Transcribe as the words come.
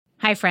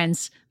Hi,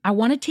 friends. I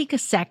want to take a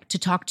sec to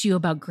talk to you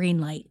about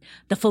Greenlight,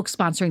 the folks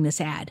sponsoring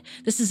this ad.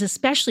 This is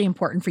especially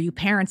important for you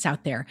parents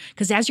out there,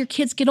 because as your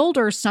kids get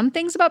older, some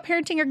things about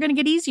parenting are going to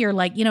get easier,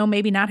 like,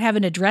 maybe not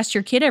having to dress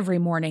your kid every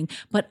morning,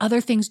 but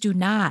other things do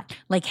not,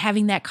 like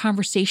having that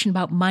conversation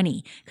about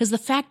money. Because the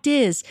fact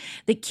is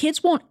that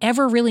kids won't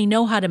ever really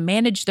know how to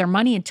manage their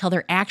money until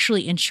they're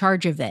actually in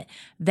charge of it.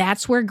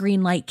 That's where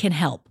Greenlight can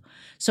help.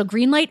 So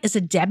Greenlight is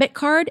a debit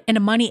card and a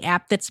money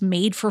app that's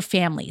made for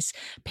families.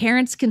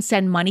 Parents can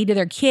send money to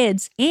their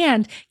kids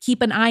and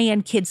keep an eye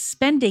on kids'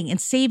 spending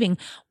and saving,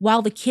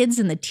 while the kids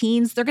and the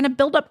teens, they're going to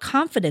build up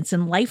confidence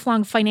and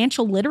lifelong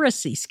financial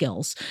literacy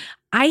skills.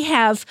 I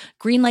have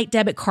Greenlight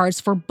debit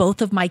cards for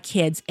both of my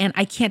kids, and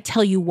I can't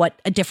tell you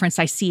what a difference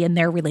I see in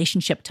their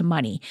relationship to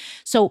money.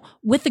 So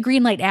with the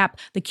Greenlight app,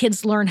 the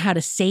kids learn how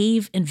to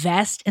save,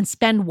 invest, and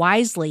spend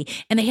wisely,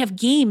 and they have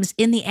games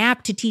in the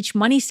app to teach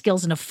money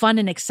skills in a fun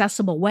and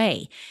accessible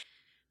way.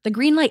 The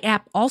Greenlight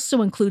app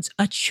also includes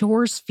a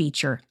chores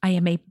feature. I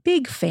am a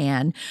big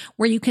fan,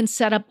 where you can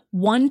set up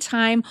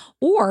one-time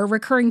or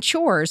recurring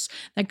chores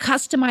that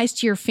customize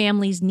to your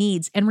family's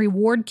needs and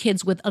reward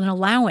kids with an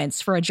allowance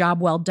for a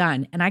job well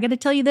done. And I got to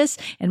tell you this,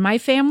 in my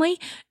family,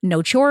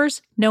 no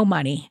chores, no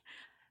money.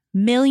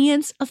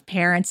 Millions of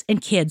parents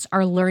and kids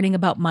are learning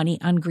about money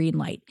on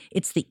Greenlight.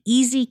 It's the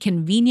easy,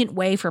 convenient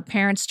way for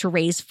parents to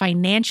raise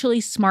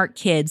financially smart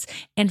kids,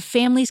 and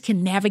families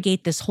can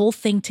navigate this whole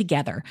thing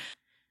together.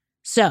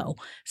 So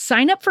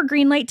sign up for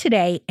Greenlight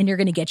today, and you're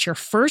going to get your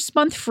first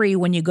month free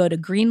when you go to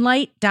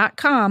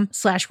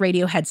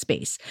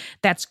greenlight.com/radioheadspace.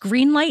 That's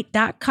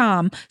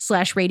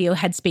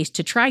greenlight.com/radioheadspace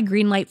to try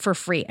Greenlight for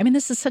free. I mean,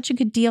 this is such a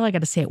good deal. I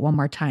got to say it one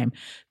more time.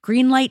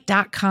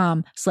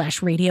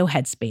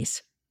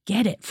 Greenlight.com/radioheadspace.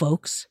 Get it,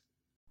 folks.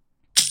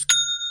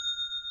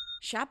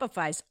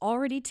 Shopify's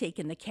already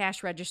taken the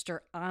cash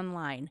register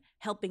online,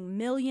 helping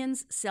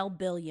millions sell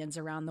billions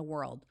around the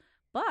world.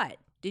 But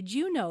did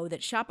you know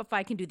that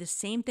Shopify can do the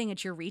same thing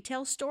at your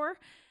retail store?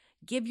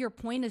 Give your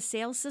point of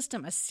sale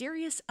system a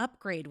serious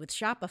upgrade with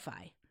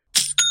Shopify.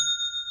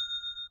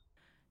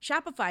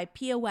 Shopify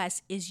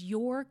POS is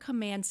your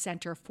command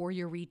center for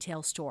your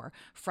retail store.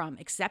 From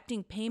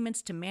accepting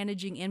payments to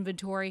managing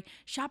inventory,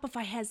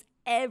 Shopify has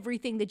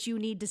everything that you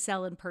need to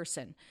sell in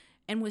person.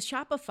 And with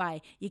Shopify,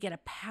 you get a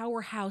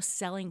powerhouse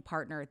selling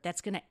partner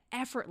that's going to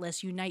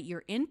effortlessly unite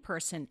your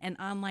in-person and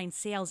online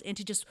sales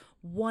into just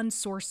one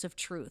source of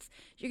truth.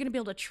 You're going to be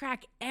able to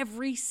track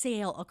every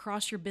sale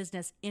across your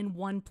business in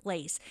one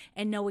place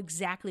and know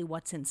exactly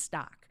what's in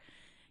stock.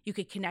 You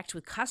could connect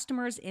with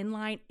customers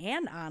inline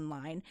and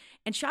online.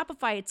 And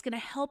Shopify, it's going to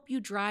help you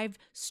drive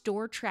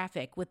store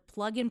traffic with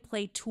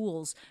plug-and-play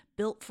tools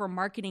built for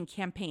marketing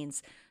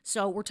campaigns.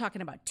 So we're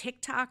talking about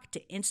TikTok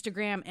to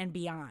Instagram and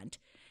beyond.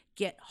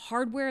 Get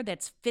hardware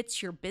that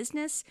fits your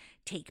business,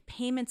 take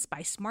payments by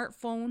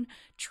smartphone,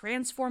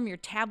 transform your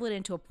tablet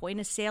into a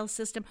point-of-sale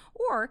system,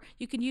 or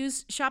you can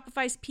use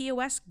Shopify's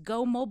POS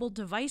Go mobile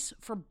device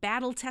for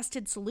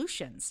battle-tested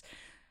solutions.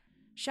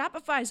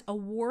 Shopify's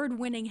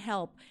award-winning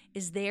help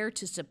is there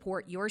to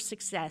support your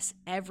success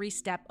every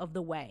step of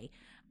the way.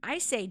 I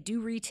say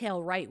do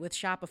retail right with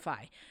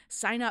Shopify.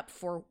 Sign up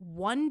for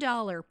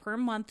 $1 per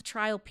month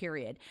trial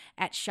period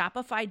at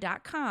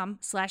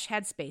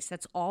shopify.com/headspace.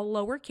 That's all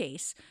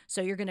lowercase.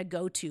 So you're going to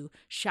go to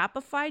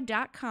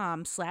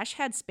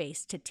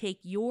shopify.com/headspace to take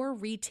your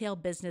retail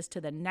business to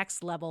the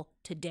next level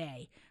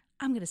today.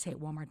 I'm going to say it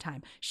one more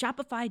time.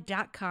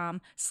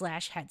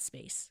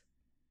 Shopify.com/headspace.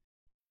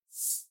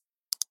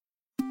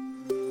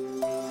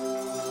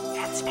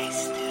 Headspace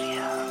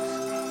Studios.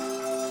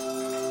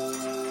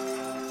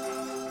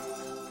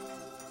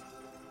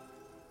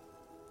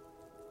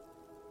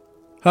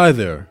 Hi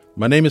there,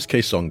 my name is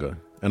Kay Songa,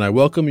 and I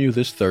welcome you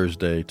this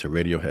Thursday to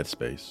Radio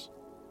Headspace.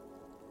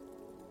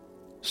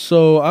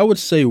 So I would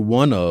say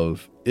one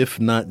of, if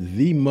not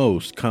the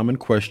most common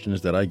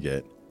questions that I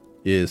get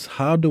is,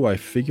 how do I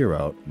figure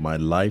out my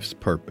life's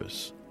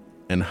purpose,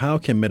 and how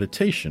can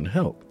meditation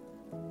help?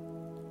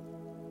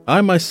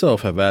 I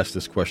myself have asked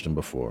this question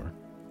before,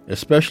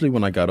 especially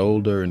when I got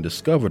older and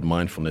discovered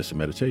mindfulness and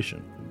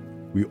meditation.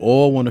 We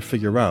all want to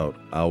figure out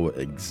our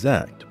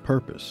exact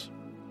purpose.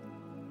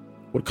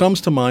 What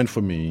comes to mind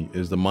for me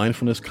is the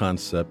mindfulness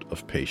concept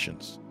of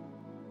patience.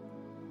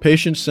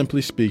 Patience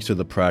simply speaks to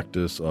the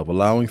practice of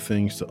allowing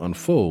things to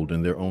unfold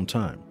in their own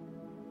time.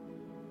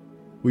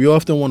 We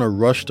often want to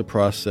rush the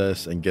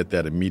process and get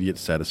that immediate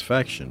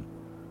satisfaction,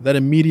 that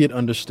immediate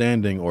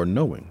understanding or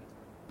knowing.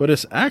 But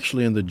it's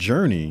actually in the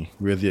journey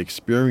where the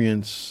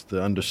experience,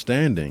 the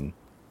understanding,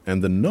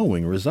 and the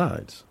knowing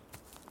resides.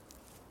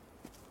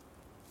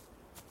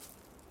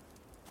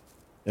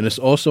 And it's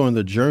also in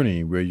the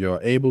journey where you're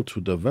able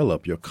to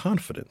develop your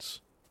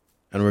confidence.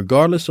 And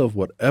regardless of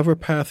whatever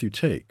path you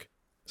take,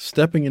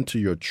 stepping into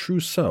your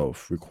true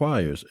self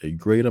requires a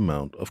great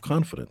amount of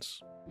confidence.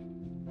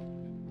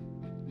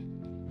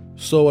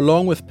 So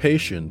along with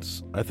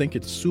patience, I think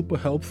it's super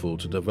helpful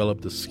to develop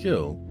the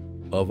skill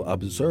of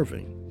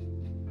observing.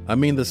 I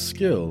mean the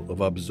skill of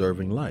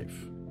observing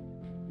life.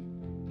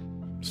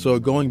 So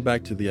going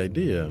back to the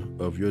idea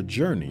of your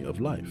journey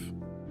of life,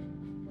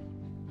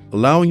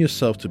 allowing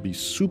yourself to be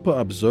super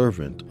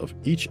observant of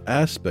each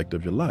aspect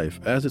of your life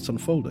as it's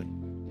unfolding.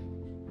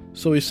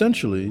 So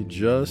essentially,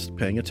 just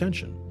paying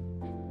attention.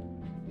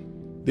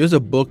 There's a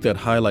book that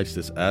highlights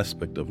this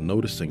aspect of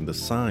noticing the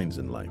signs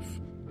in life.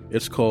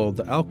 It's called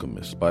The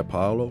Alchemist by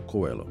Paulo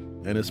Coelho,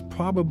 and it's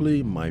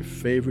probably my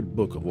favorite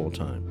book of all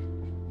time.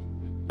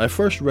 I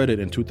first read it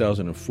in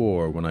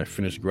 2004 when I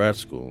finished grad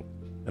school,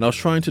 and I was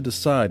trying to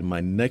decide my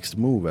next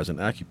move as an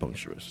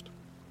acupuncturist.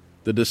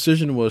 The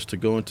decision was to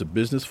go into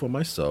business for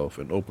myself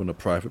and open a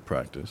private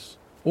practice,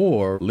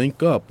 or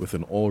link up with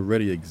an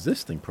already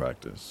existing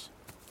practice.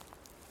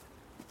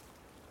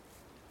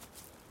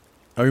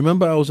 I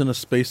remember I was in a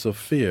space of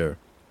fear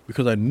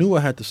because I knew I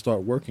had to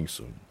start working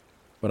soon,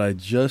 but I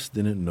just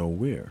didn't know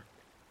where.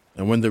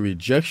 And when the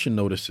rejection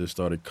notices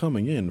started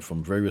coming in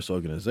from various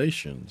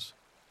organizations,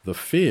 the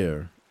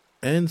fear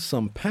and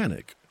some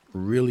panic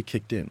really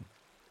kicked in.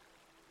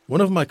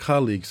 One of my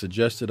colleagues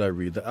suggested I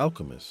read The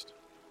Alchemist,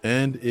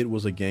 and it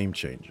was a game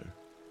changer.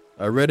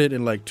 I read it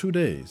in like 2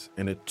 days,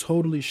 and it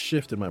totally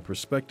shifted my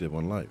perspective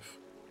on life.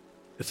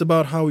 It's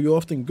about how we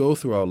often go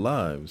through our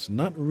lives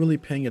not really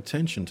paying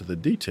attention to the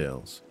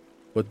details,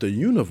 but the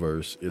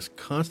universe is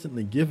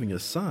constantly giving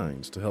us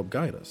signs to help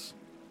guide us.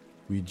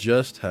 We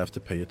just have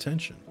to pay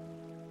attention.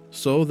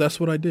 So that's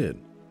what I did.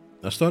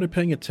 I started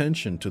paying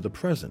attention to the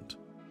present.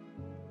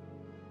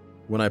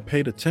 When I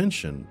paid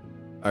attention,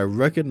 I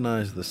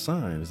recognized the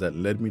signs that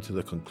led me to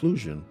the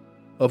conclusion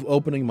of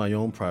opening my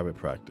own private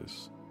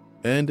practice,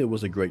 and it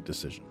was a great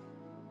decision.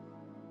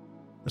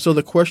 So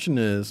the question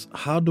is,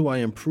 how do I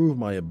improve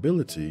my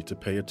ability to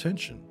pay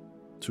attention,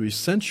 to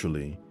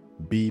essentially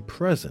be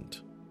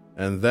present?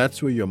 And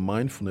that's where your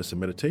mindfulness and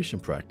meditation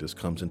practice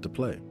comes into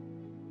play.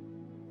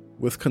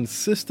 With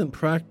consistent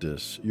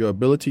practice, your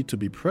ability to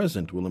be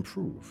present will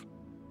improve,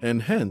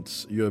 and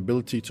hence your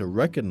ability to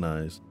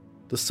recognize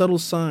the subtle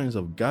signs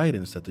of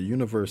guidance that the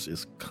universe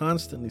is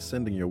constantly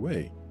sending your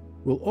way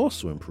will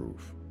also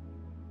improve.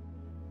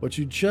 But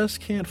you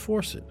just can't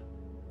force it.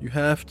 You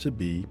have to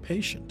be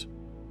patient.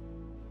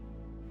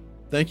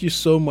 Thank you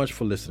so much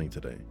for listening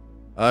today.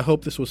 I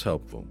hope this was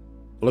helpful.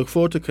 I look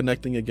forward to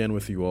connecting again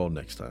with you all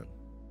next time.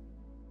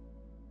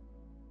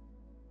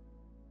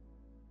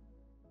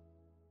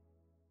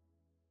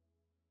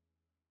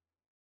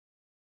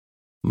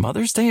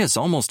 Mother's Day is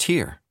almost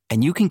here,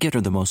 and you can get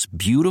her the most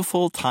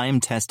beautiful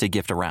time-tested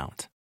gift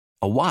around.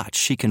 A watch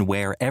she can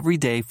wear every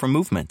day from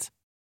Movement.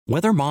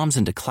 Whether mom's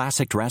into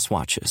classic dress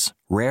watches,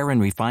 rare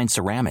and refined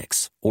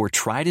ceramics, or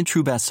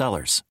tried-and-true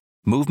bestsellers,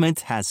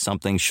 Movement has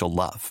something she'll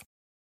love.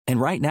 And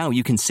right now,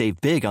 you can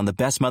save big on the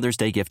best Mother's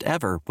Day gift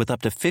ever with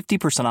up to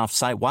 50% off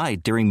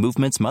site-wide during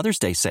Movement's Mother's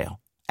Day sale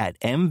at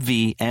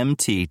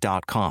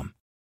MVMT.com.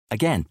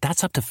 Again,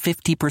 that's up to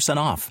 50%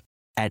 off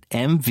at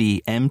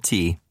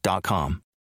MVMT.com.